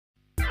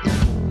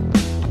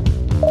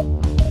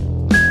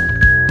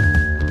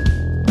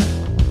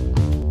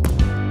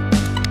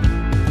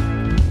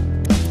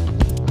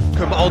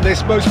on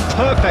this most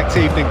perfect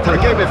evening for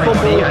a game of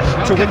football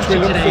to which we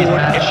look forward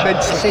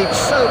immensely. Received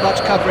so much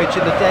coverage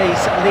in the days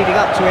leading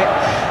up to it,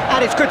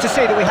 and it's good to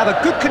see that we have a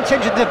good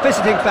contingent of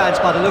visiting fans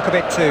by the look of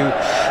it too.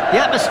 The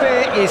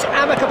atmosphere is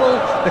amicable,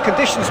 the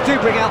conditions do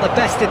bring out the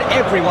best in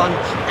everyone,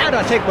 and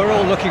I think we're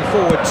all looking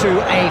forward to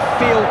a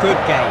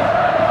feel-good game.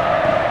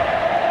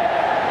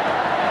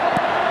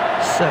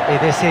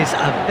 Certainly this is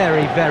a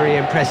very, very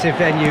impressive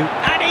venue,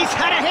 and he's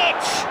had a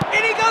hit!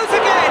 In he goes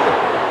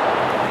again!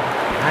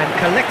 And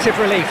collective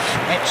relief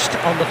etched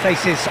on the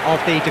faces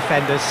of the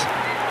defenders.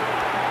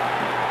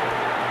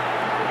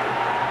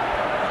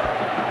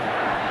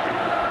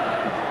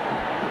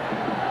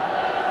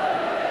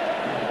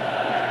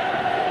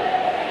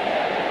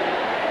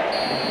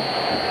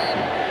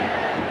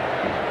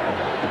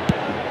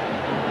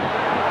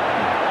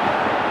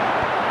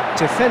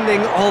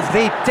 Defending of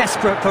the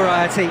desperate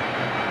variety.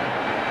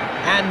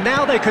 And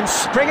now they can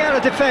spring out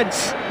of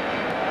defence.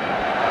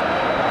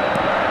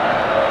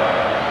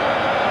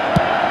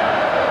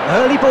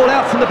 Early ball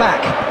out from the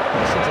back.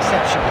 This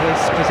interception, his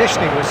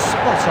positioning was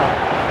spot on.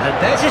 And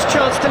there's his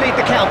chance to lead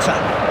the counter.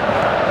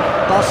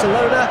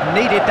 Barcelona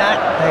needed that,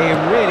 they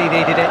really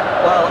needed it.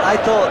 Well, I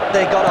thought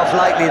they got off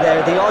lightly there.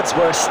 The odds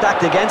were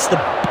stacked against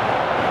them.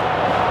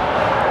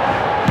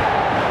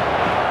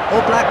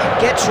 All Black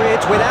gets rid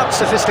without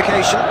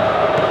sophistication.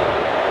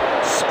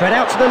 Spread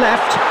out to the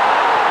left.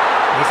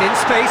 He's in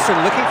space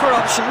and looking for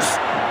options.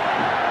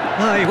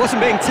 Oh, he wasn't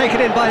being taken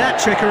in by that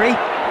trickery.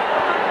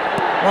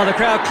 Well, the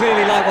crowd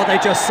clearly liked what they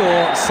just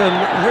saw. Some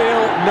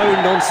real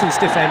no-nonsense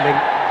defending.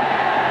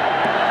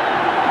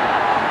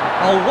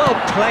 Oh, well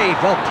played,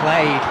 well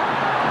played.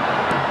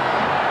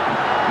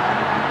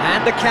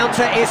 And the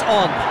counter is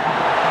on.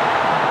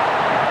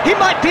 He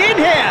might be in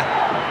here!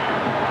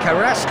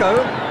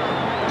 Carrasco.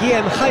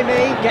 Guillem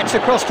Jaime gets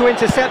across to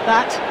intercept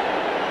that.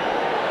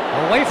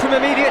 Away from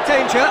immediate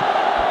danger.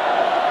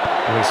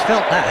 Oh, he's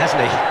felt that,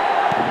 hasn't he?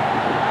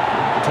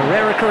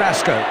 Ferreira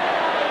Carrasco.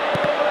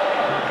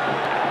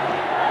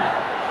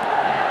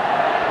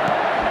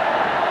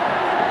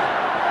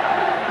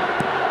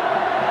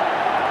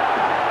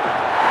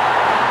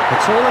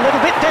 It's all a little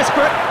bit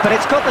desperate, but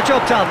it's got the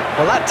job done.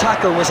 Well, that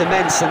tackle was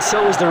immense, and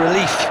so was the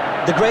relief.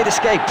 The great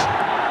escape.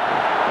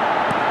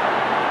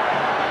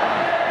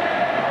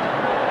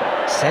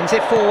 Sends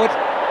it forward.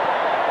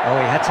 Oh,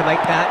 he had to make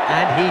that,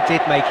 and he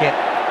did make it.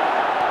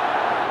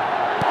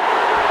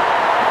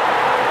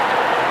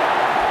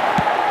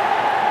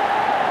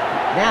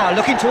 Now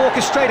looking to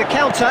orchestrate a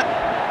counter.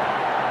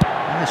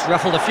 Has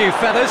ruffled a few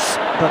feathers,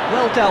 but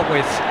well dealt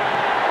with.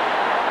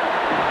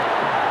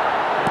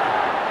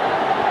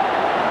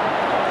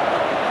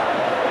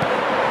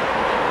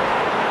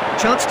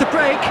 Chance to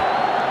break.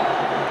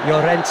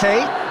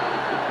 Llorente.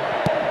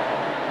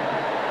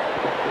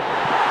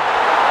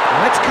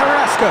 It's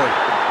Carrasco.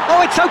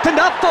 Oh, it's opened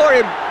up for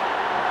him.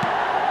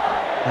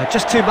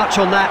 Just too much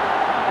on that.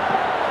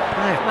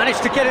 They've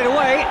managed to get it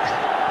away.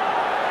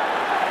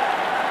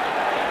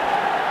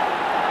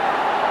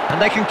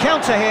 And they can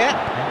counter here.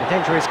 And the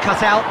danger is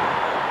cut out.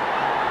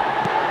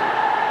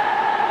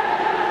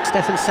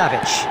 Stefan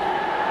Savic.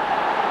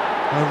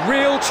 A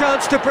real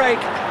chance to break.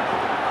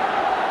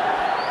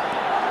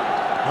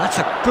 That's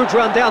a good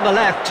run down the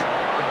left.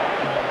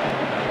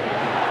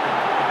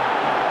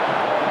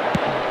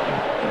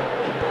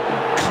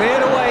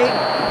 Cleared away.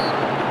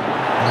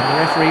 And the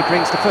referee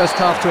brings the first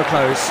half to a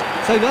close.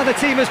 So neither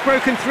team has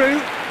broken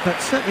through, but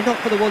certainly not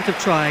for the want of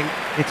trying.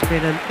 It's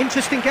been an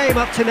interesting game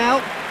up to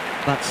now,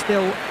 but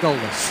still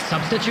goalless.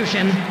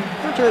 Substitution.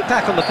 How do you look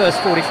back on the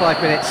first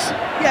 45 minutes?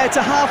 Yeah, it's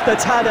a half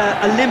that's had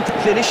a limp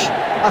finish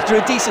after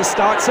a decent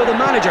start, so the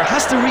manager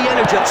has to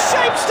re-energise.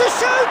 Shapes to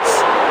shoot!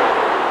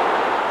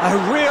 A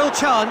real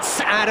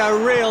chance and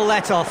a real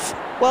let-off.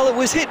 Well, it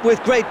was hit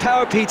with great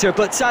power, Peter,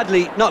 but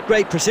sadly, not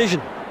great precision.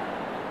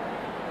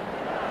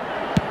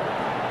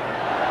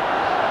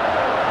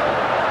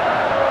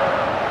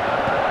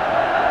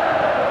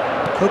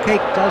 Koke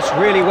does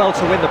really well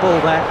to win the ball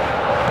there.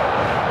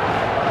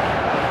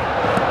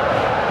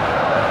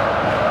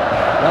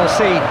 Well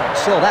seen,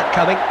 saw that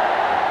coming.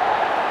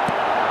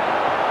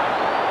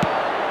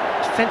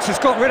 Defence has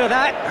got rid of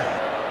that.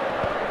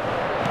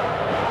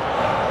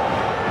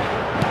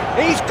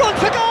 He's gone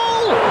for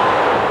goal!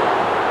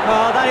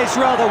 Oh, that is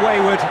rather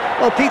wayward.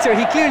 Well, Peter,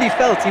 he clearly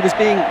felt he was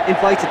being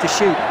invited to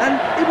shoot, and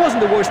it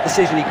wasn't the worst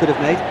decision he could have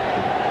made.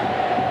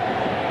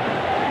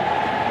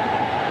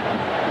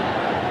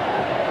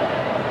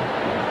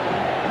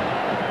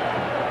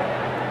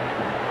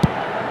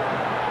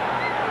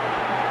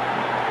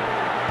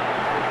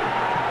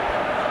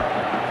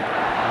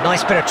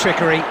 Nice bit of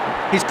trickery.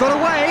 He's got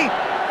away.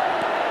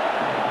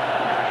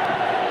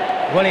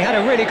 Well, he had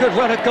a really good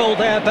run at goal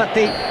there, but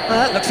the...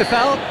 that looks a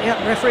foul. Yeah,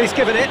 referee's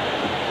given it.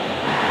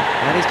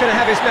 And he's going to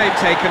have his name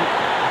taken.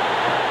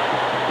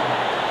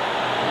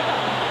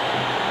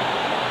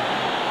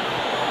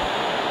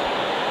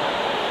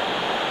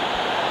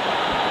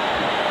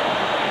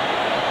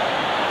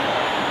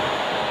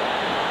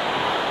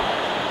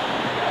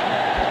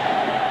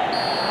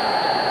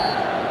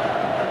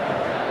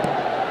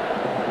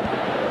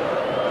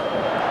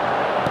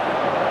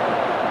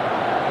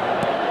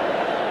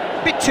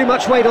 too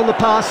much weight on the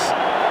pass.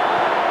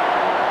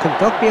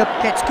 Kondogbia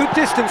gets good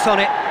distance on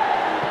it.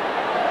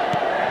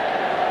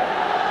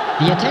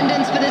 The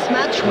attendance for this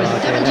match was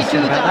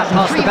 72,306.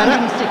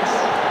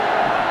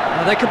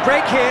 Well, they could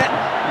break here.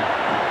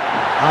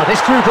 This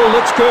through ball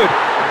looks good.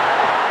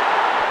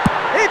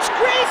 It's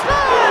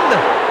Griezmann!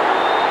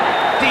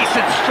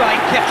 Decent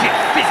strike, kept it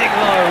fizzing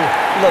low.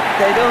 Look,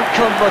 they don't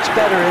come much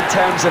better in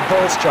terms of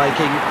ball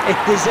striking. It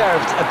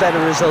deserved a better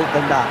result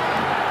than that.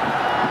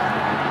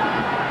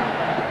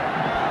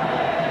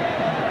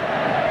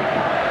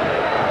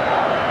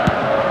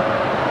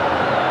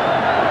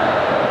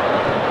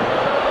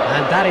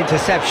 And that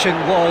interception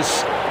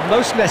was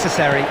most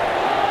necessary.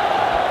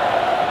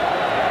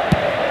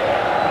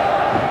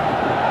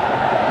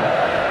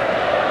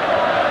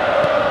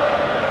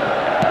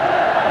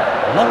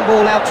 Long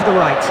ball out to the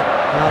right.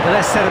 Now, the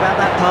less said about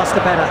that pass, the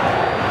better.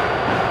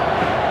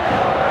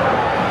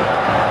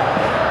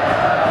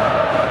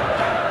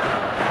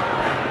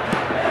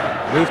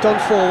 Moved on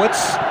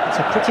forwards. It's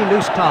a pretty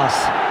loose pass.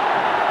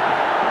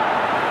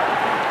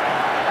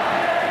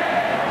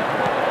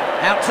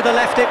 Out to the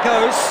left it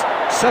goes.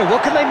 So,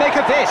 what can they make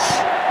of this?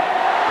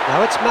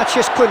 Now it's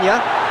Matías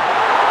Cunha.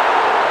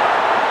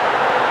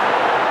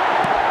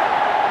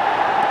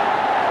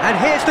 And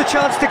here's the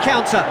chance to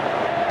counter.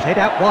 Played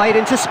out wide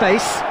into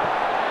space.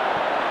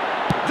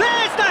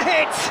 There's the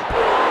hit!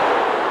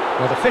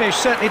 Well, the finish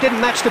certainly didn't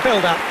match the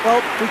build-up.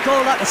 Well, we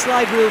call that a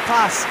slide rule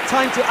pass.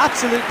 Time to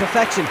absolute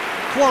perfection.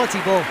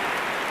 Quality ball.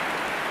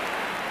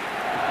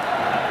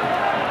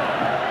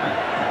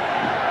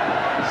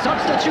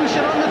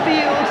 Substitution on the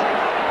field.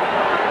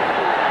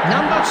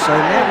 So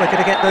now we're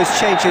going to get those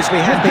changes we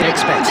have been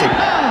expecting.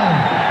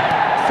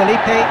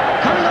 Felipe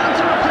coming on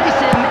to replace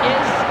him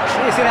is...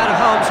 clears it out of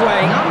harm's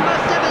way. Number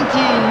 17.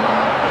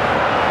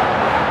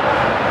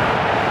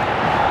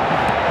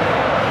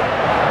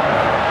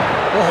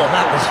 Oh,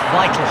 that was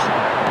vital.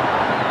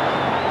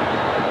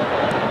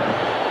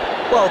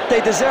 Well, they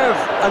deserve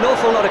an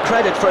awful lot of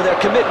credit for their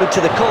commitment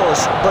to the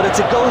cause, but it's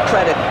a goal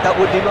credit that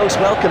would be most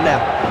welcome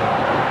now.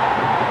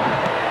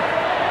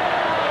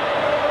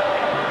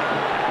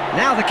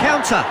 Now the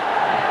counter.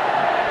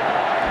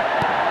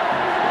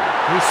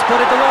 He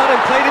spotted the rod and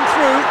played him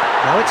through.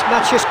 Now it's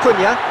Matías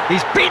Cunha.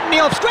 He's beaten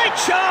the off. Great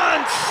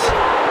chance!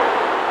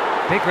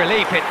 Big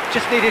relief, it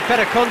just needed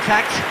better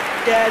contact.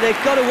 Yeah, they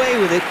got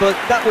away with it, but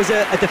that was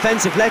a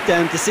defensive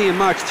letdown to see him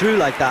march through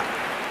like that.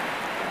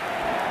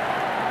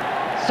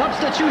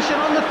 Substitution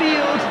on the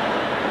field.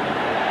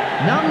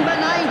 Number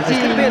 19.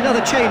 There's going to be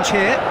another change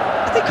here.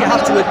 I think you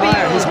have to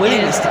admire his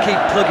willingness to keep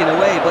plugging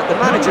away, but the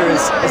manager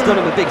has done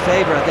him a big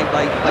favour, I think,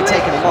 by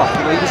taking him off.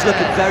 You know, he was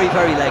looking very,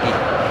 very leggy.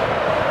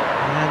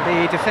 And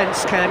the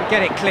defence can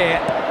get it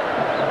clear.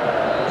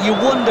 You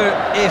wonder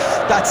if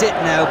that's it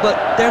now, but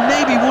there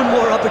may be one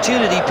more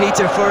opportunity,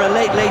 Peter, for a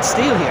late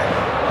steal here.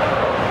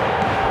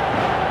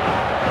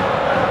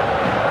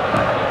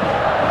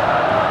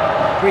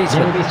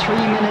 There will be 3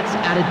 minutes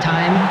added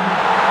time.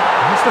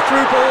 Here's the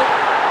through ball.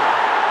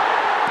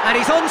 And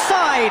he's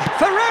onside.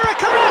 Ferreira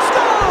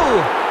Carrasco!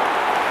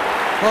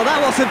 Well, that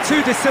wasn't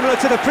too dissimilar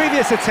to the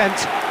previous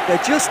attempt.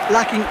 They're just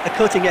lacking a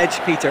cutting edge,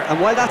 Peter, and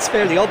while that's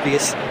fairly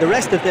obvious, the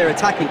rest of their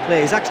attacking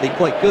play is actually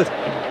quite good.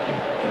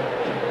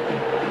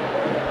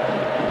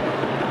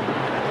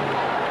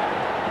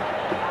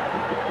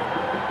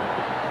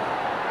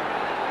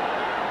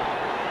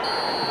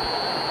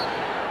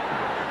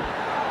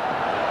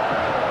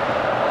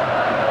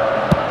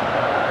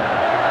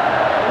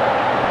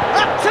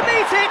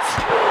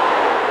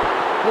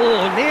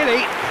 Oh,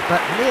 nearly,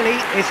 but nearly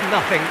is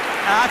nothing.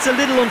 That's a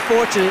little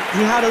unfortunate.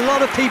 He had a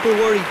lot of people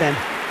worried then.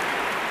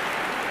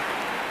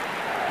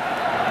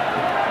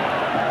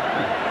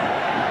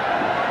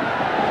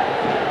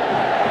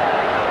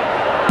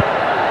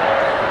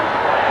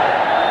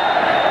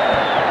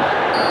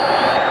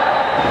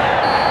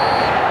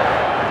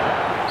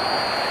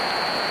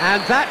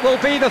 And that will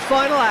be the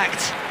final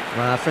act.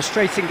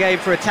 Frustrating game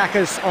for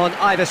attackers on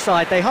either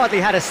side. They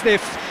hardly had a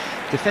sniff.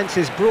 Defence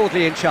is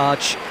broadly in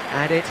charge,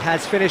 and it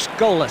has finished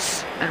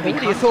goalless. And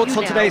what are your thoughts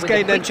on today's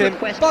game then, Jim?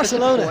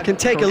 Barcelona can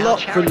take a lot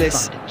from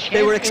this.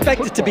 They were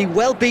expected to be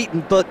well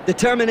beaten, but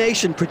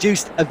determination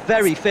produced a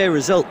very fair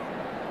result.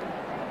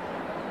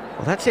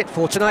 Well, that's it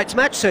for tonight's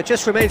match, so it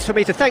just remains for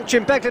me to thank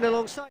Jim Beglin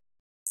alongside.